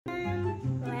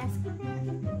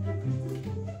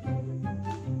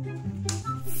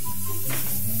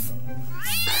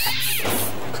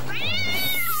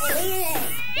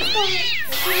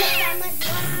If you look that much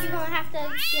longer, you're gonna have to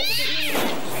get the eating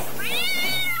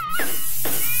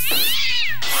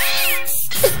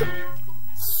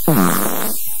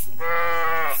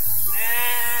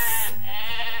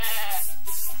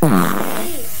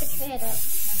Please, put your head up.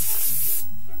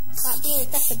 Stop being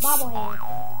such a bobblehead.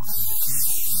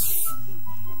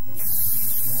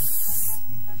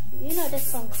 You know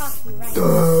this gonna cost me, right?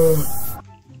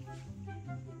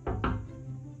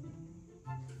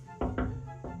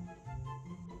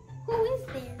 Who is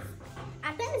this? I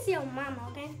think it's your mama,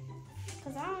 okay?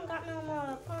 Cause I don't got no more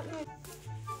appointment.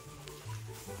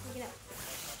 Get up.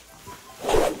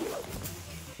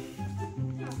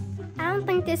 I don't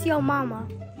think this your mama.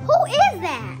 Who is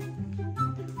that?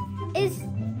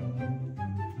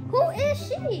 Who is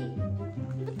she?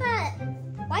 With that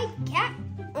white cap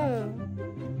on.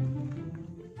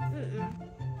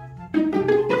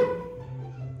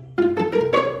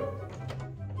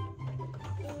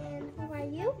 And who are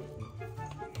you?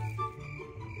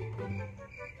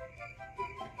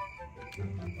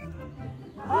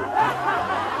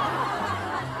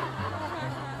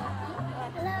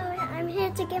 Hello, I'm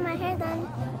here to get my hair done.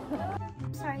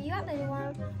 Sorry, you got the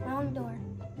wrong door.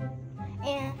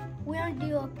 And we don't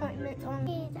do appointments on.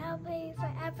 Please, I'll pay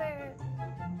forever.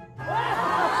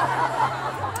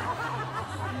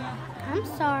 I'm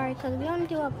sorry, because we don't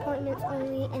do appointments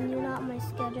only, and you're not on my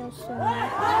schedule, so.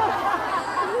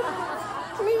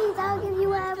 Please, I'll give you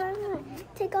whatever.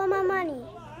 Take all my money.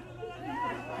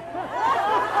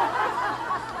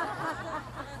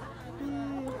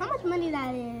 How much money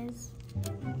that is?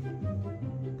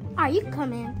 Alright, you can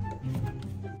come in.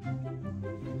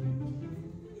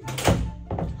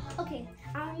 Okay,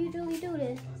 I don't usually do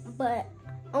this, but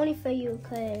only for you,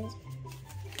 because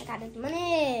I got this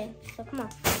money. So come on.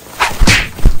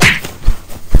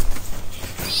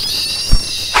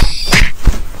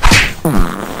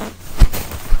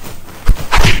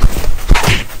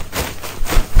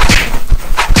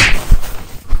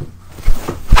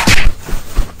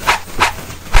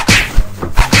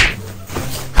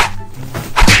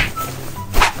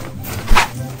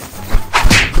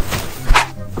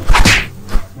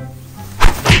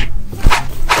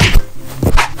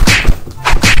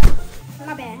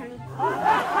 My bad, honey.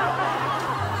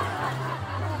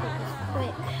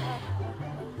 Quick.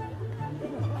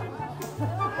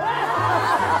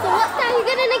 So what style you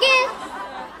getting again?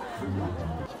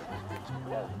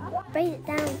 Braid it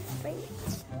down. Braid it.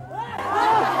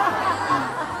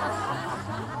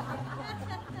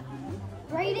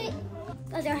 Braid it?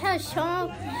 Cause your hair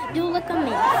sure do look a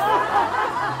mess.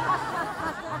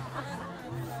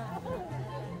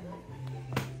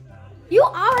 You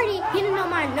already getting on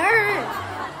my nerves.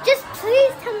 Just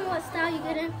please tell me what style you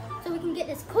getting so we can get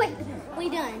this quickly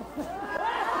done. I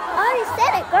already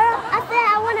said it, girl. I said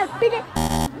I want to beat it.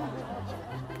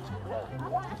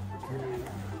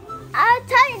 I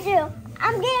told you,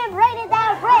 I'm getting braided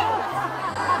down braids.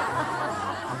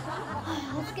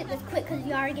 Let's get this quick because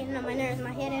you already getting on my nerves.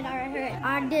 My head had already hurt.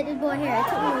 I did this boy hair. It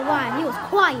took me a while. He was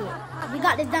quiet. We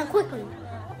got this done quickly.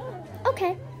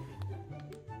 Okay.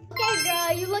 Okay,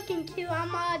 girl, you looking cute.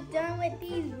 I'm all done with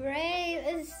these braids.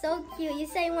 It's so cute. You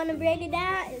say you want to braid it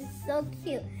down? It's so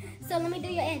cute. So let me do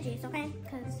your edges, okay?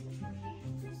 Because,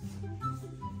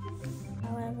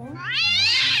 however.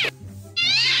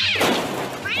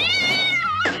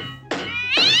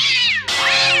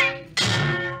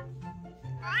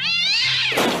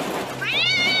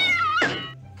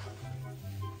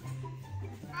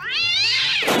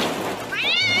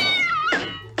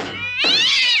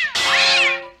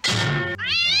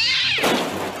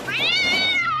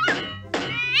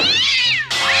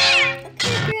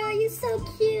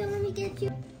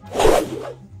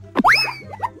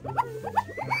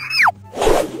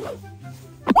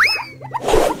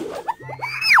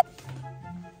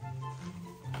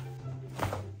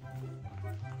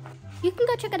 You can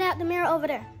go check it out, the mirror over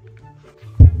there.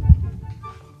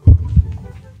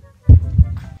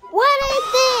 What is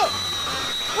this?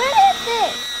 What is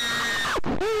this?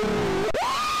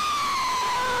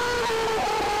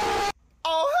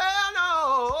 Oh, hell no!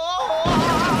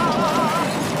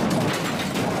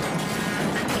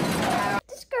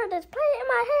 This girl that's playing in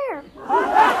my hair.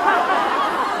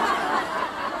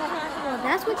 Well,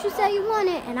 that's what you said you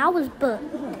wanted, and I was booked.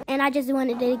 And I just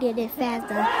wanted to get it faster.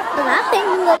 Because I think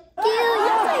you look cute.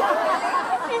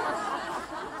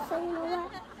 So you know what?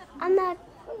 I'm not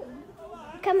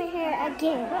coming here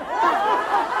again. Bye.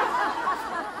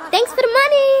 Thanks for the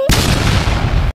money.